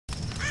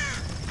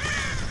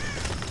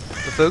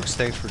Folks,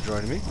 thanks for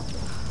joining me.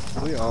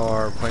 We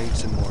are playing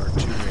some more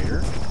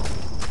TombRaider.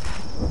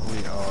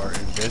 We are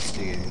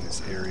investigating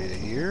this area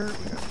here.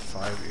 We got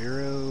 5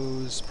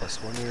 arrows plus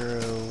 1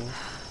 arrow.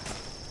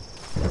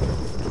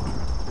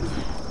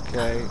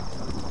 Okay.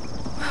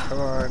 Come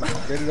on,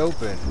 get it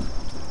open.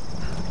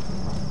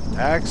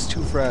 Axe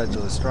too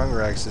fragile. A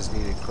stronger axe is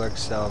needed. Collect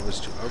salvage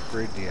to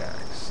upgrade the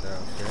axe.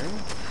 Okay.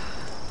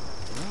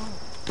 Well,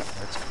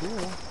 that's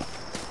cool.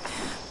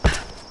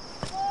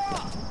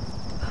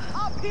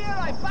 Up here,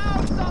 I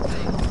found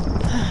something.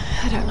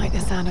 I don't like the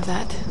sound of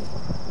that.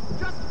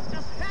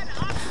 Just head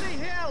up the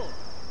hill.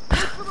 Look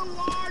for the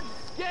large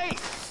gate.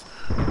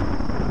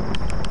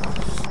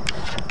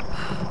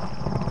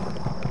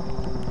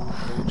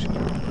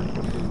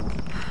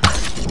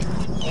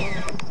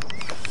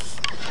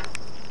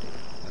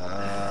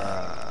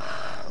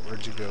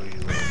 Where'd you go, you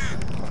little...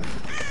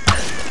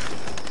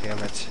 Damn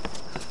it.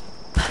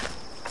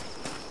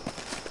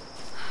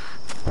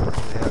 What do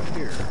we have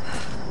here?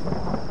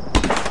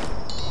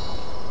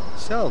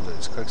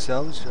 Salvage. Collect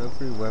salvage to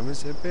upgrade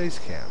weapons at base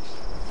camps.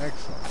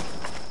 Excellent.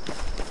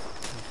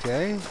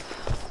 Okay.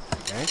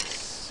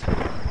 X.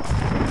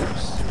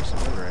 There's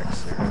another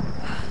X there.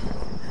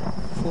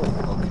 Full.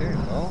 Okay,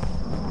 well.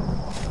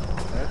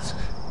 That's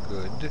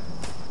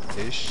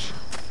good-ish.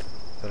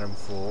 That I'm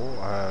full.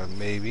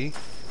 Maybe.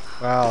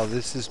 Wow,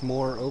 this is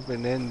more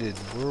open-ended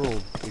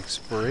world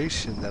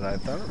exploration than I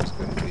thought it was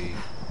going to be.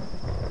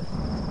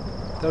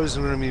 I thought it was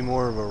going to be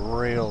more of a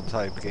rail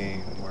type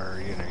game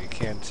where, you know, you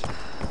can't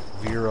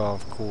veer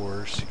off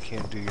course, you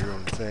can't do your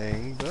own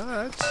thing,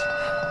 but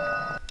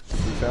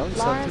we found Laura's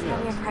something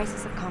having else. a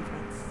crisis of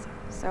confidence,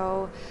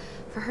 so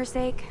for her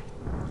sake,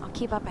 I'll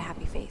keep up a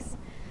happy face.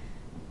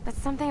 But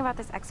something about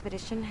this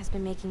expedition has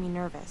been making me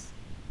nervous.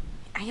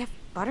 I have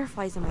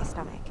butterflies in my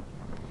stomach.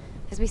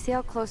 As we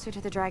sail closer to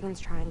the Dragon's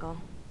Triangle,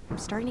 I'm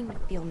starting to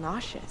feel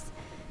nauseous,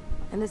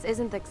 and this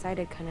isn't the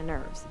excited kind of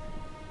nerves.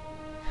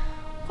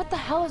 What the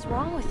hell is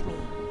wrong with me?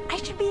 I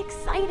should be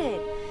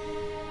excited.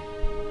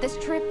 This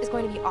trip is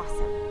going to be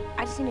awesome.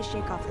 I just need to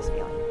shake off this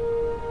feeling.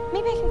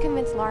 Maybe I can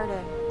convince Lara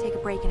to take a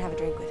break and have a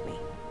drink with me.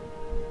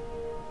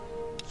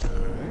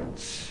 Alright.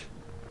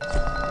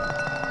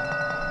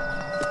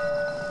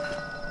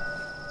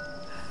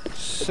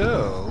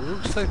 So,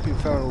 looks like we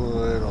found a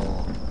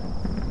little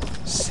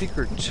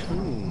secret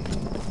tomb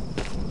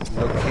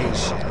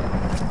location.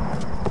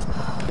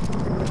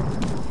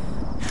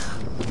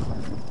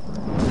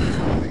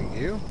 Thank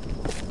you.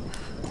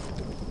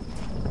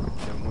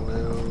 Don't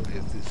know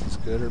if this is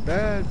good or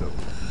bad, but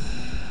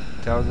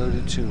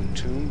downloaded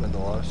Tomb and the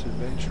Lost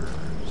Adventurers.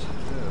 So,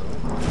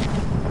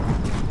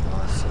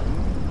 awesome.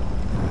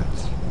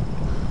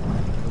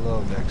 I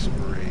love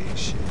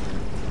exploration.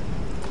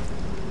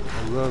 I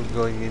love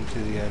going into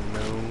the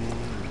unknown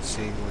and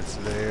seeing what's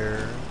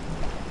there.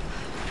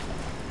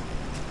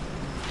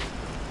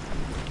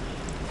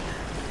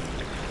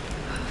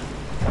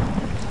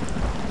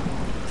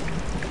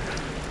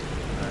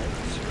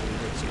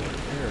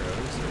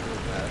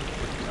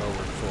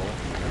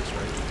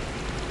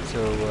 So,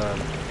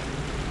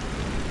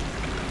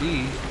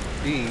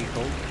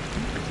 hold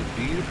the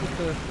B to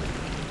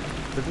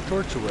put the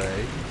torch away.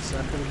 It's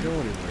not going to go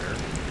anywhere.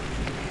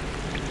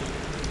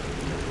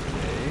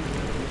 Okay,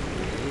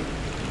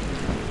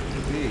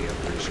 B. I'm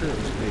pretty sure it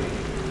was B.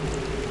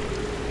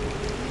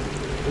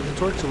 Put the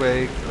torch away,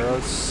 or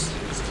else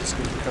it's just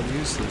going to become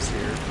useless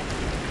here.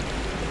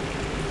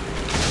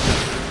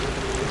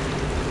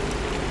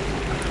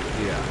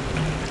 Yeah.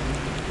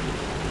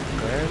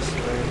 Glass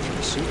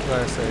lantern, suit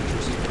glass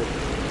lanterns to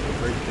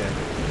break down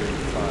and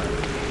create fire.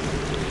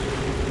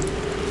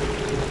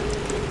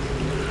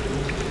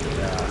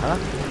 Uh-huh.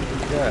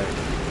 Okay.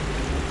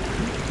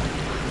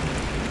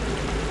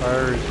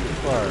 Fire is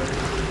required.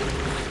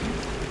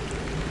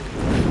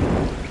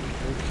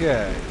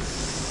 Okay,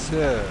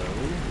 so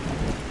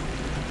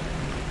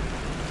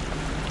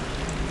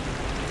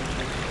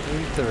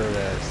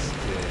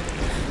interesting.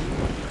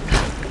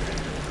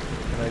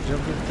 Can I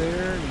jump it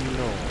there?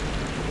 No.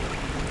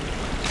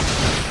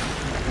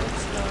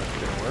 That's not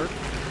gonna work.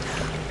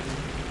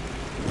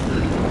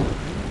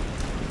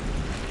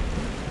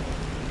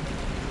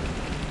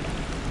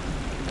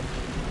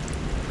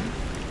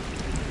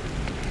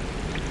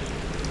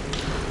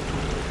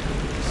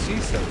 See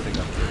something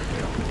up there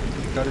now.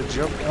 You gotta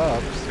jump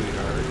up,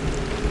 sweetheart.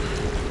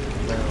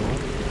 No.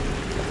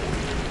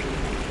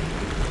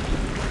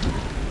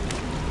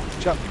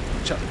 Jump,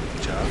 jump,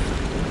 jump.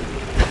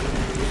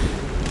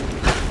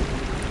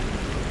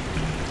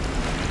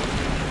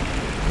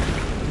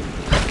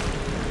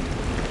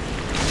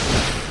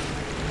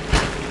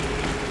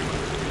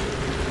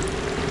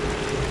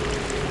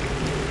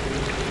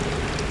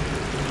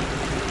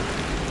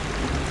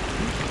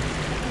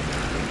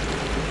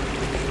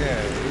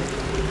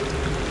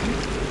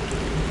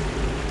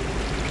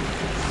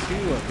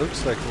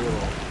 Looks like a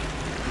little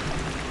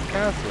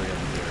pathway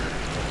up there.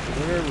 For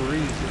whatever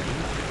reason,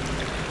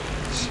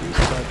 she's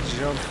not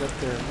jumped up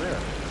there and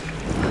left.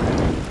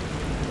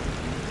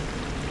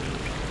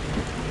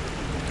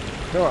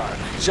 Come on,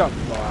 jump,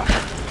 Laura.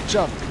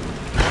 Jump.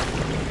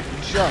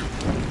 jump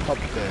up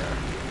there.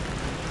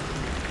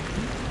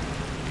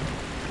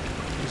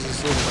 There's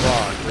this little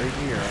rock right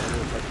here. I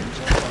wonder if I can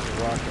jump on the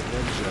rock and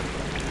then jump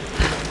up.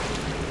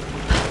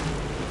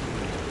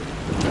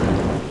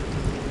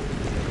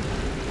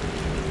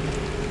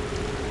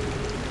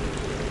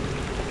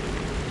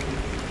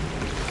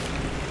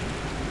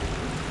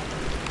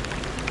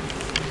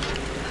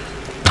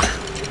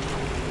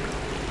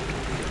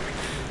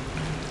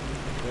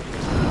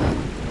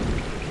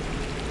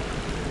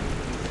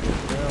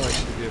 Well, I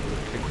should be able to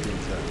pick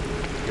these up.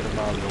 Get them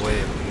out of the way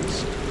at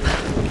least.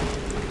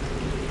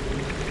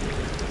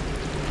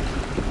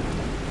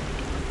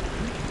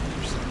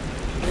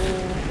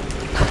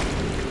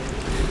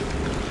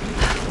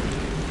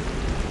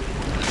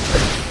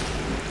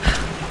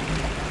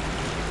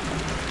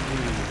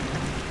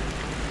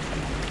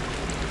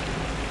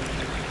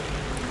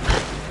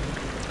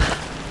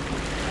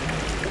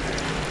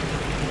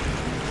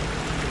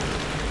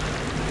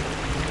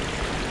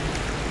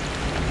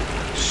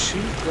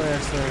 Shoot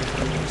glass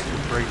items to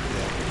break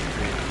them.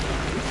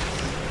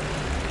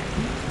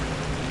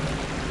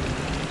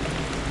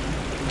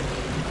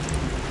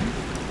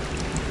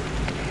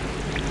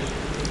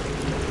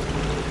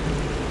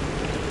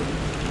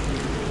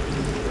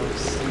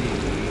 Let's see.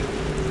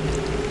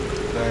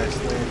 Glass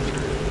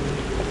lantern.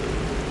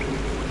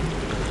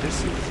 This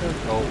is a...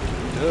 Oh,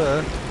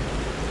 duh.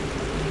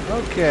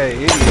 Okay,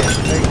 idiot.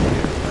 Thank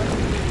you.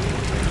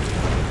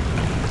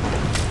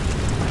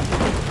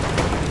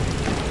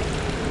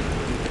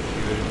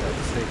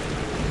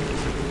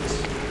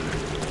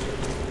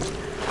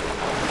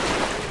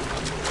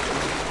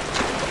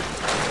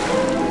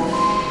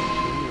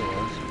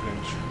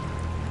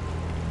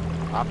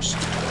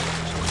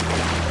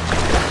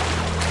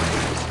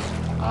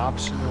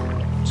 Optional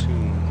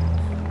tune.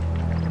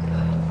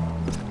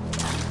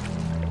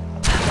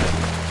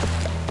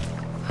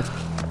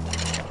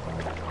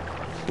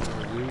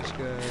 These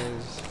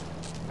guys.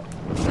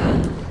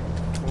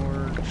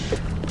 Torch.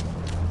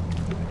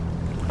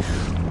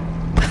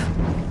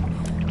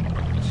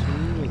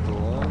 Tune of the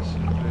Lost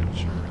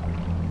Adventure.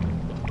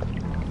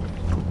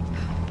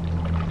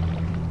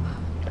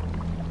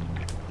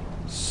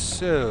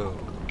 So.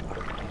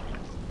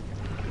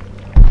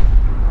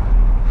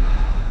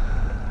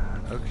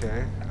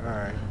 Okay,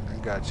 alright, I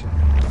got you.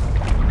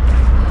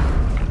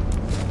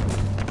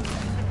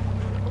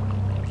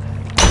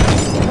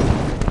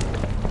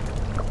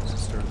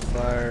 Let's start a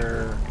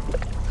fire.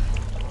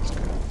 Let's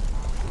go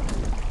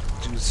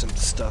do some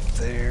stuff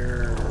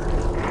there.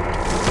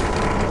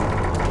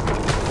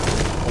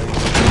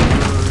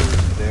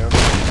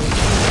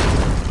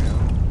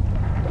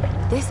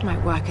 This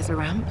might work as a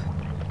ramp.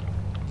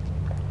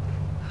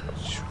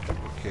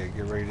 Okay,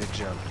 get ready to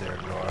jump there,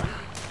 Nora.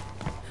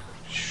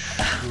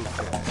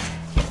 Okay.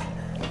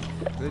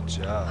 Good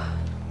job.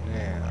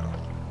 Now,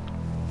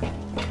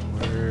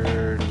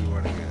 where do we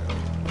want to go?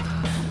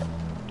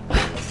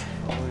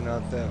 Probably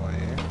not that way,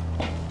 eh?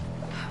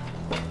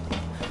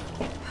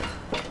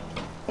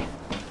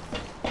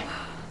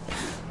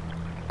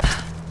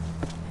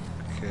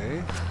 Okay.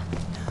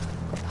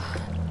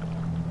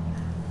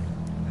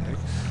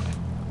 Next.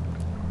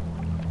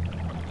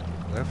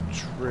 Left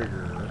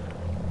trigger.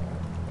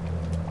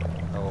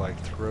 Oh, like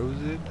throws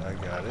it? I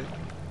got it.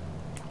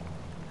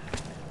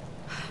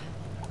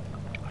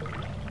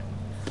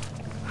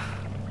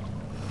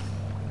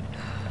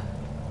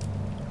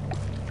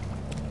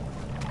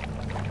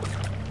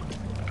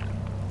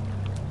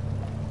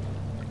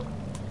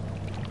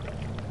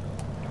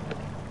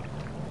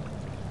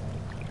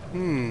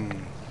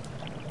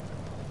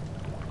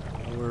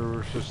 Where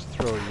we're supposed to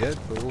throw it yet,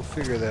 but we'll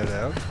figure that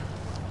out.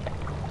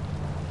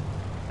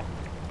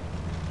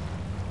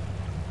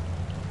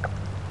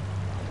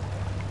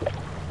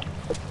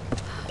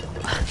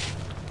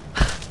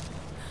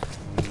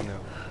 No.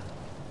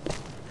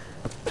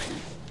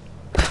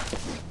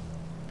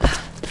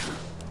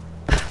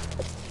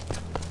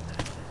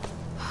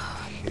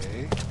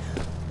 Okay.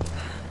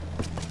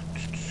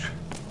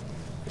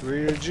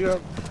 Ready to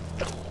jump.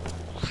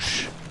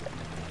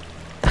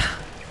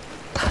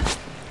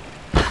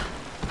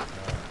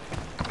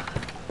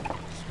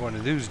 One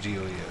of those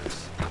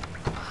dealios.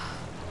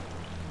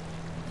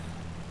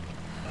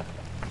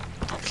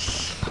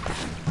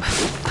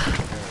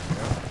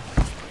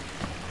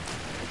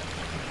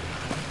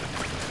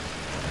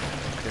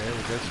 Okay,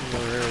 we got some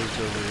more arrows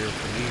over here if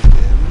we need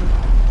them.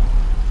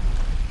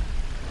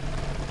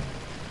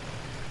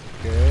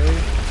 Okay.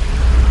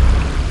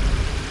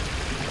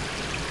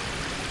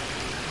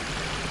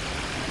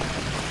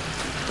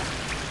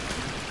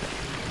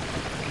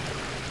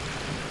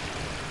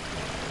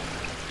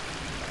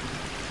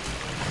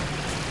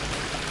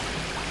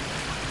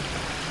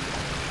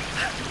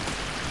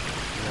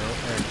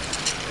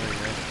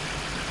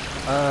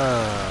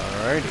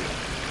 Alrighty.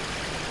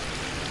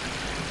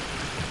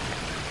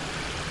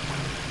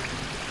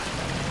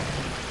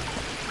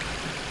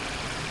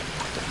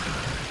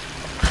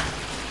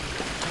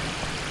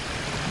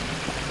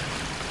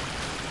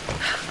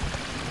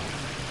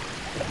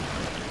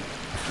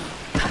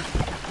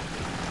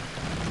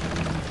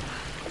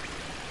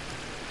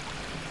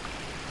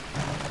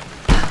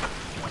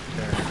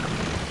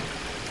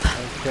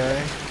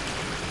 Okay.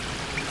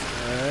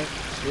 Alright.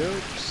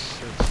 Oops.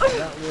 That's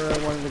not where I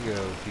wanted to go,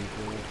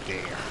 people.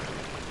 Damn.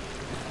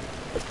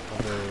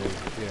 Although,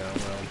 yeah,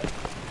 well.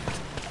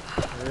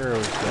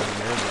 Arrows down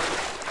there, but...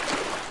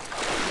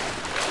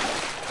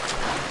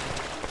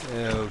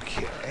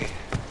 Okay.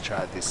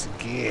 Try this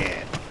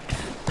again.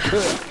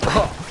 Come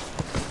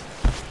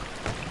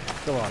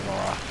on,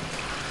 Laura.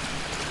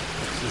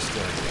 What's this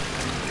guy do?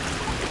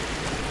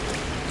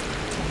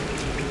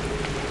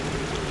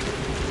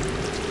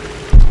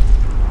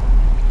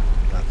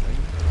 Nothing.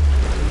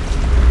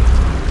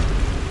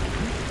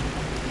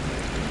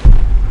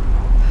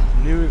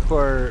 New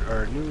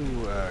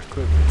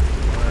equipment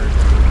required.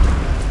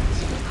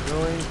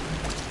 Going.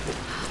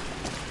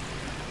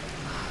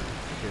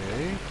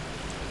 Okay.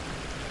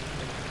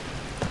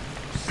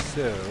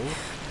 So.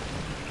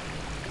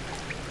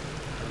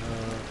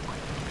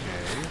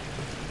 Okay.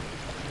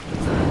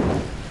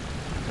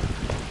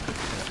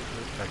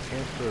 I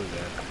can't throw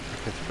that. I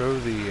can throw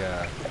the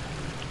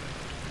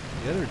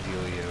other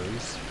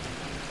dealios.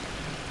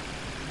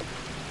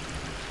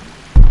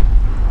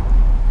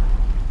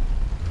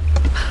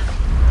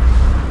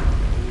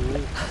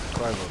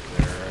 Climb up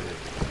there.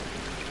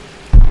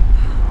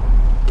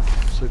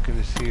 Just looking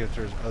to see if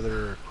there's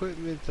other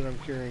equipment that I'm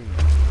carrying.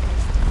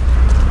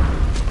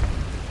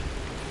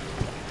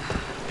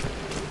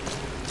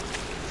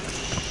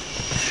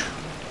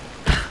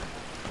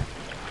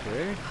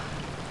 Okay.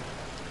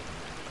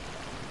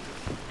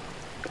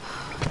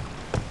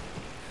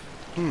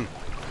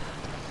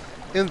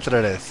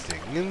 Interesting.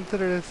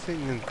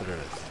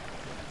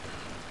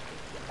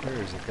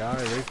 There's a guy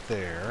right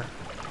there.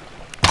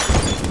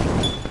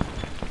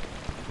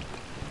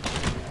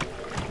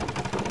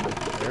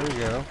 There we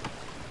go.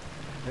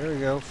 There we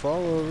go.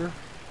 Fall over.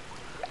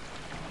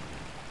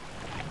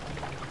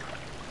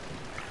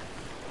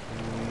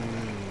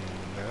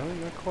 No,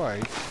 not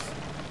quite.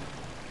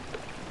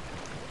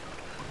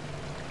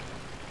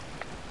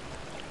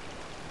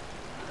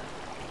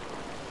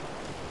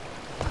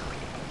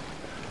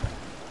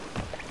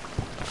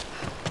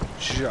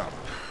 Jump.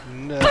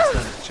 No, that's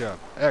not a jump.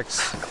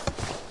 X.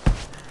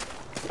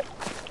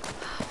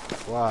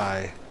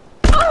 Y.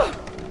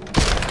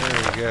 There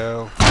we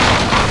go.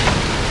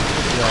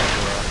 Good job,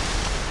 bro.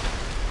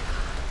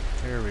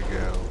 There we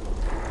go.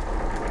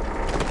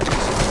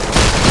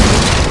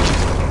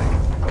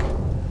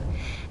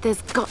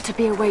 There's got to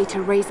be a way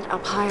to raise it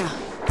up higher.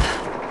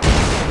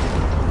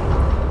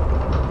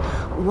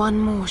 One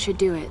more should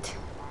do it.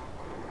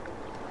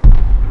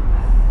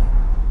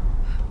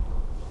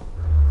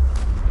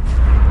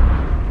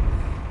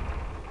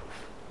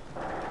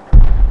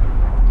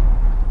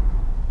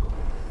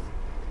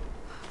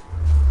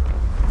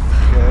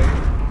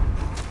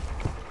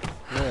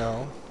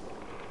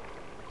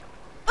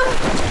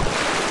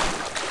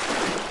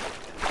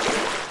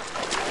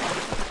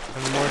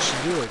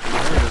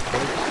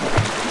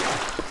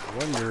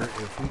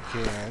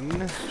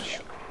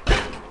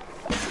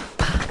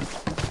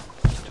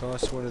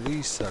 Toss one of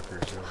these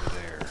suckers over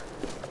there.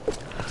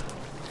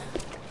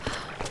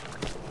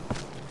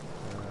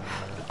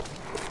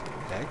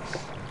 X,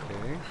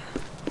 okay.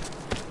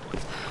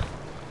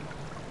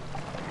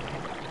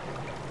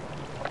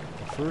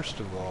 Well, first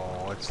of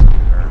all, let's look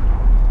at our...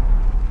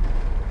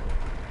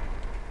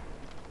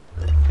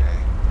 Okay.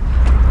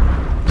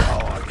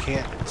 Oh, I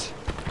can't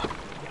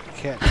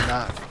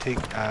not take,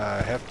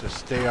 have to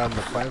stay on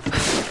the platform.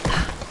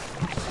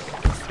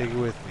 Take it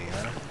with me,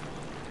 huh?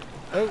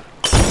 Oh!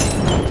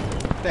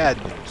 Bad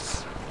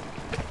news.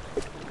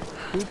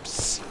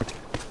 Oops.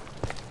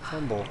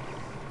 Fumble.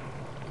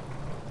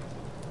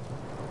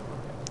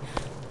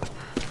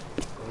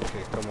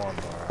 Okay, come on,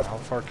 Laura. How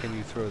far can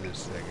you throw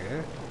this thing,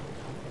 eh?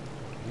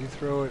 Can you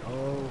throw it?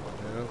 Oh,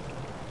 no.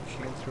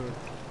 Can't throw it.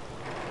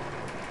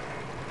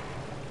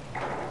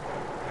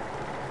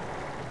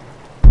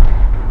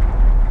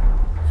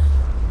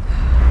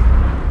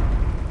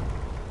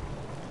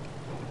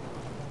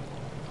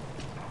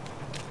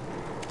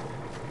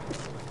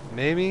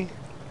 Maybe?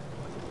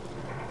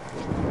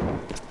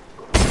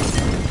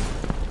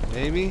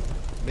 Maybe?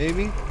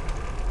 Maybe?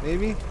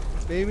 Maybe?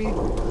 Maybe?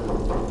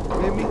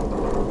 Maybe?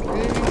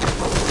 Maybe?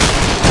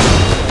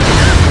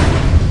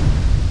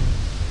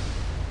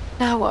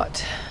 Now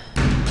what?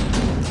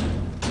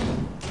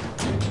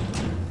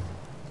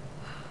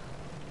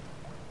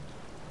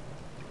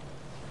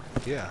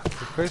 Yeah,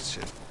 good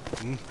question.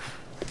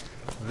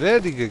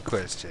 Very good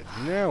question.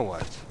 Now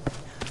what?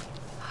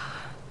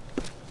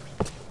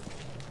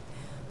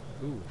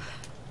 Ooh,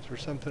 is there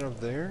something up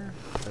there?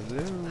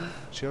 Hello?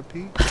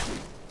 Jumpy?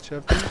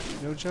 Jumpy?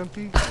 No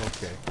jumpy?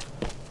 Okay.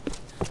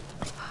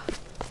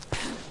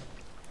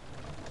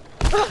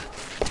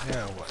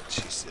 Now what,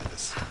 she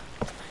says.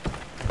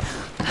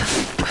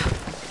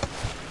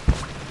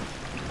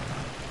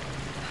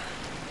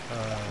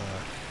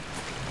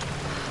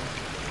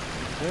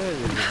 That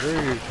is a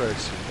very good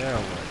question. Now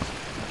what?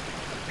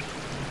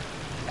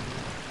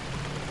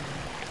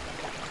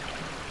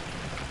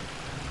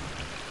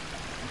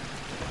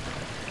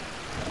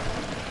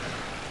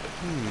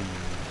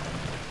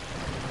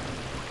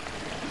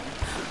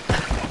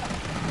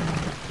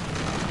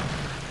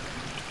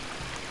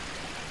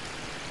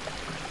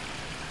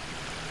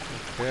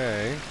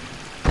 Okay.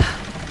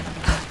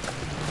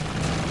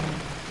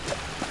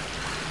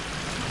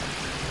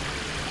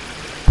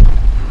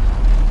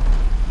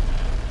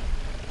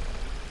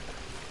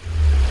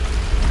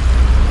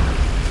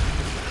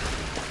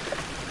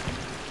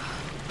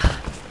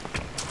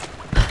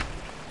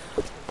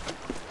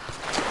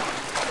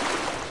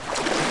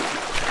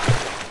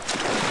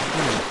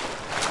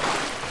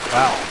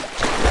 Wow.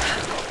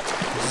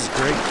 This is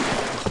great.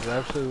 This is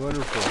absolutely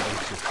wonderful.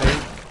 Makes you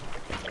think.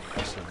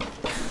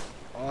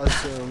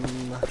 Awesome.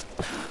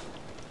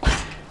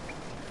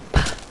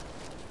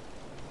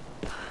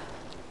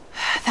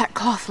 That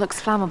cloth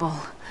looks flammable.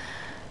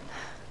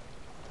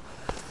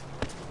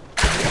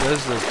 It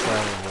does look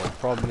flammable.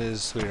 Problem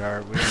is,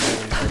 sweetheart, we don't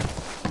have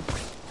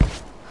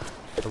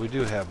anything. Oh, we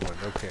do have one.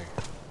 Okay.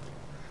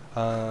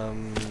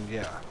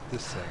 Yeah,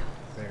 this thing.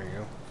 There you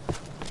go.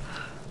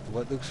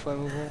 What looks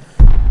flammable? Okay.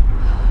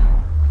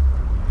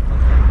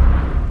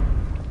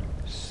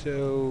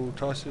 So,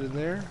 toss it in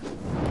there.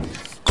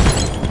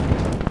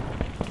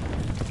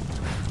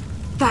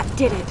 That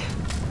did it.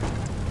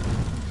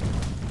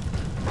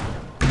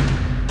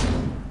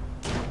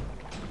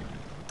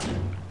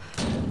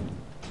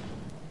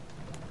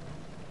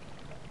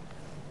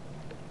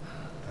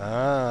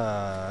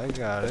 Ah, I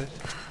got it.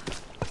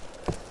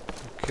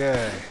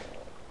 Okay.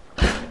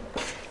 I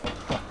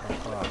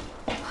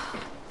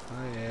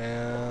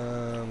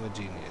am a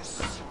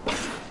genius.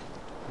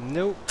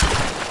 Nope.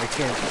 I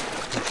can't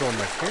control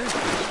my characters,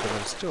 but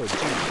I'm still a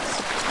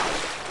genius.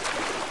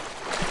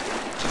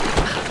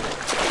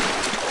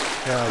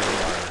 Now the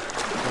water.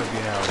 Maybe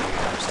now we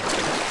have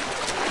something.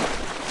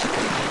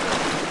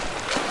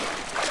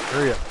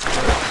 Hurry up.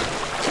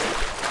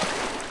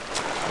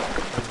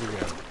 Where we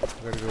go?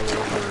 We gotta go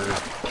over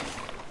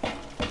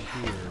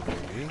here,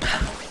 maybe.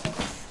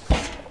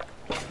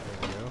 There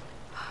we go.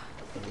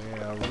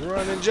 Now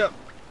run and jump.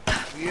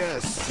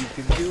 Yes, you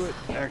can do it.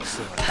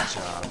 Excellent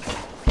job.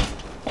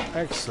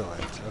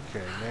 Excellent.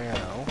 Okay,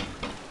 now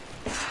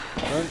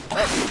run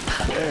up.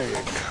 There you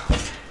go.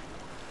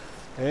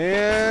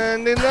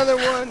 And another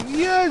one.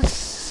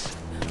 Yes!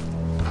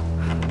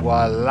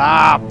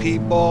 Voila,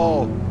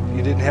 people!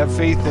 You didn't have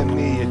faith in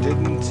me. You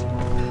didn't.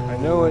 I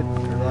know it.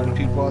 There are a lot of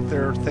people out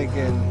there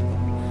thinking,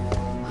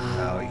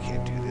 oh, he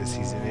can't do this.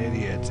 He's an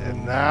idiot.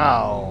 And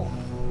now,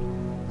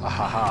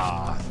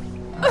 ahaha,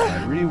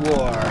 my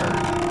reward.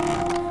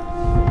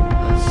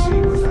 Let's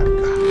see what I've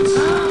got.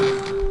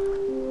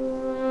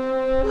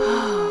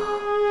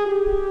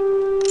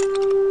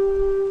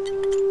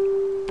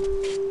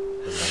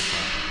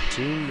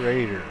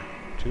 TombRaider.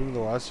 Tomb of the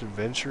Lost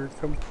Adventure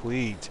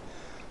complete.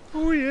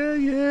 Oh yeah,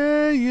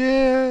 yeah,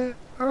 yeah.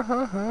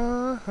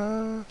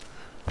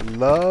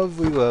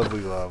 Lovely,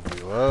 lovely,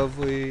 lovely,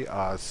 lovely.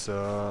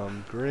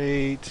 Awesome.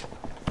 Great.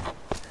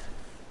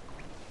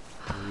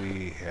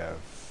 We have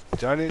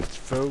done it,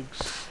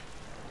 folks.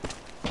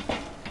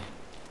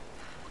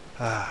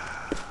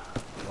 Ah,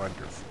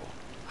 wonderful.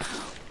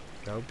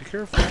 Now be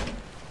careful.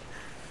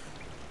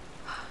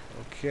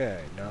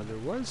 Okay, now there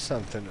was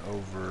something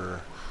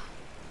over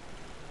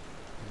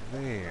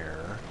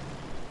there.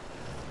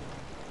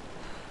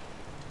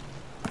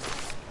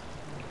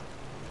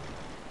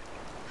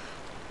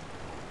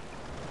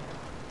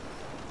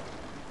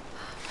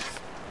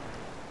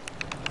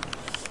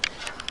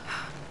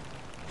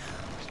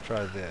 Let's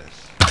try this.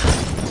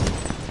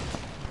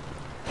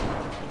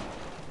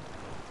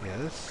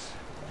 Yes.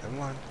 Come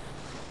on.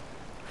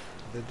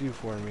 What did that do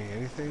for me?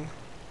 Anything?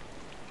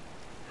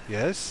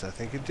 Yes, I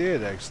think it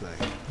did, actually.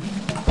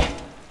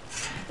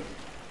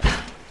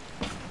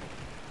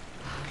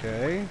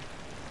 Okay.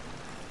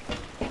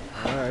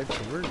 Alright,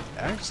 so we're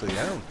actually,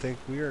 I don't think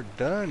we are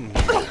done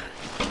here.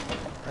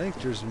 I think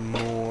there's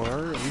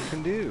more we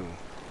can do.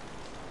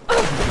 I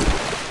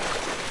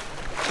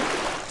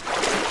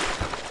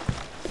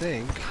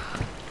think.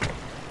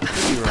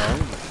 Could be wrong.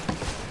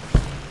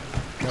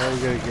 Now we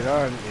gotta get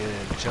on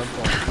and jump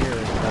on here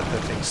and let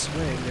that thing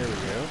swing. There we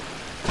go.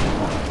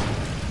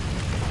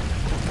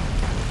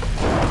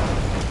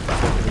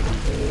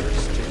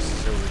 First takes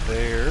us over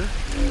there.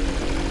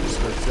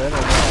 Switch that on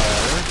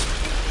fire.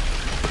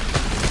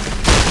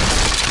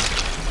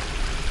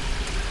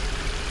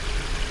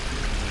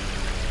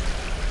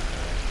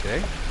 Okay.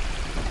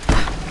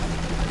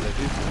 What did I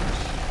do for us?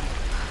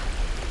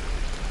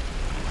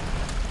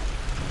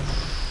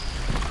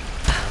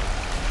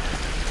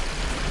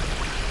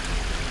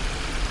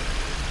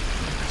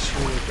 Let's see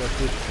what that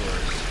did for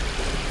us.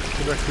 Let's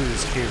go back through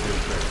this cave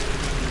real quick.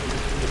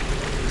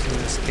 See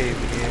this cave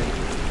again.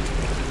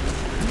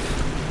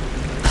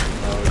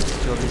 Oh, it's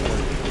still need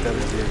one better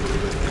dig to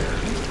it there.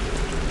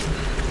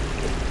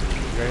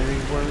 You got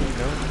anything for me?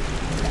 No?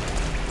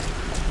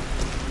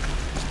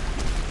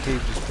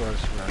 Cave just brought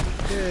us around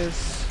like this.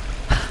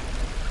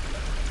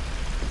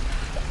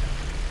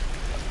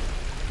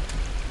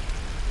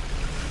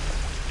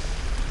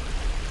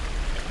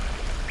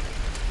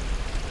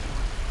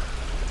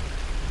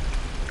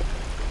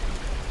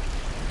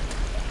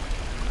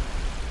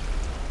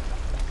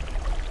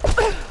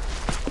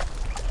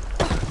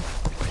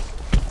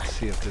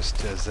 See if if this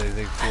does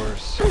anything for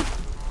us.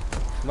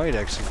 Might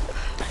actually.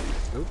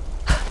 Oop.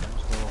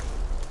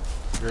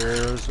 There's no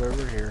arrows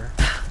over here.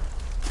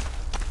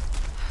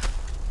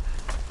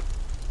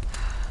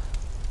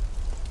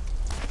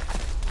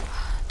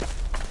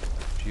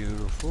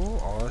 Beautiful.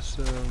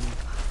 Awesome.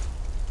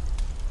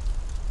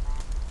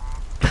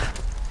 I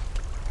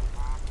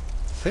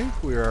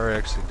think we are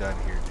actually done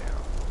here now.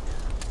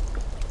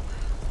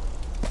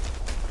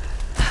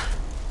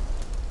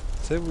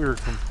 Said we were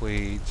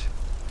complete.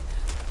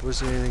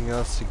 Wasn't anything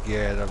else to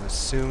get, I'm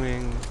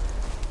assuming,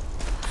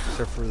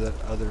 except for that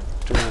other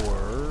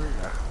door.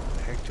 How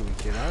the heck do we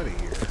get out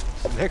of here?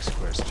 Next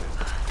question.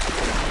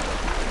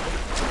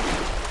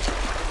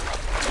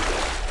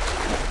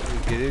 How do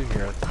we get in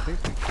here? I think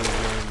we came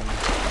in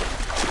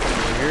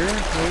over here,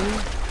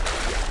 maybe?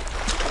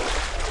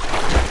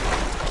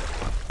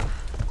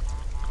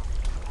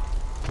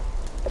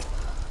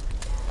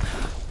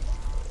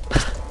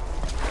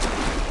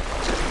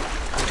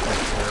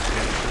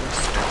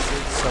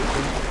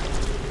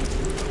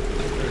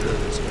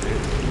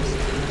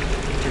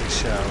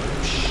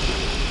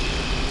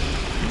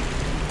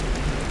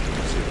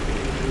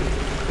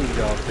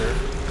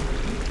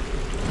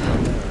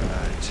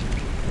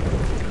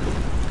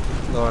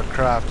 Laura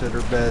Croft at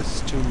her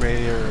best,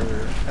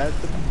 TombRaider at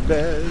the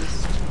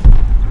best.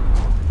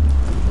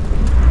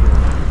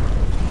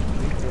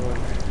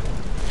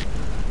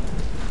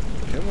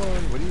 Come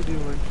on, what are you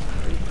doing?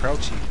 Are you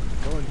crouchy?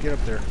 Go on, get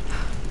up there.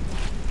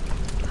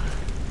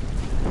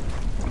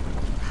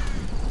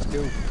 Let's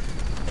go.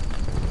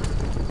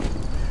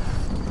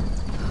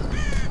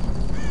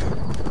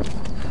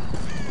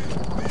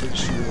 Pretty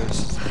sure this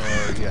is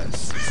our,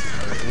 yes, this is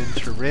our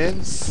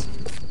entrance.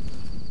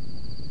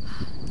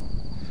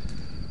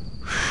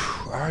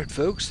 Alright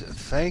folks,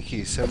 thank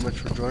you so much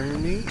for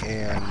joining me,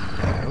 and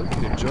I hope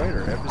you enjoyed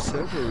our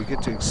episode where we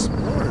get to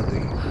explore the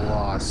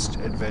Lost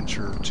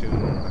Adventure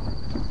Tomb.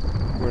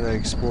 We're going to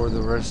explore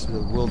the rest of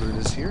the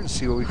wilderness here and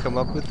see what we come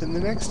up with in the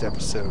next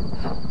episode.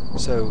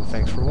 So,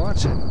 thanks for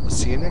watching. We'll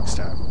see you next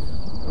time.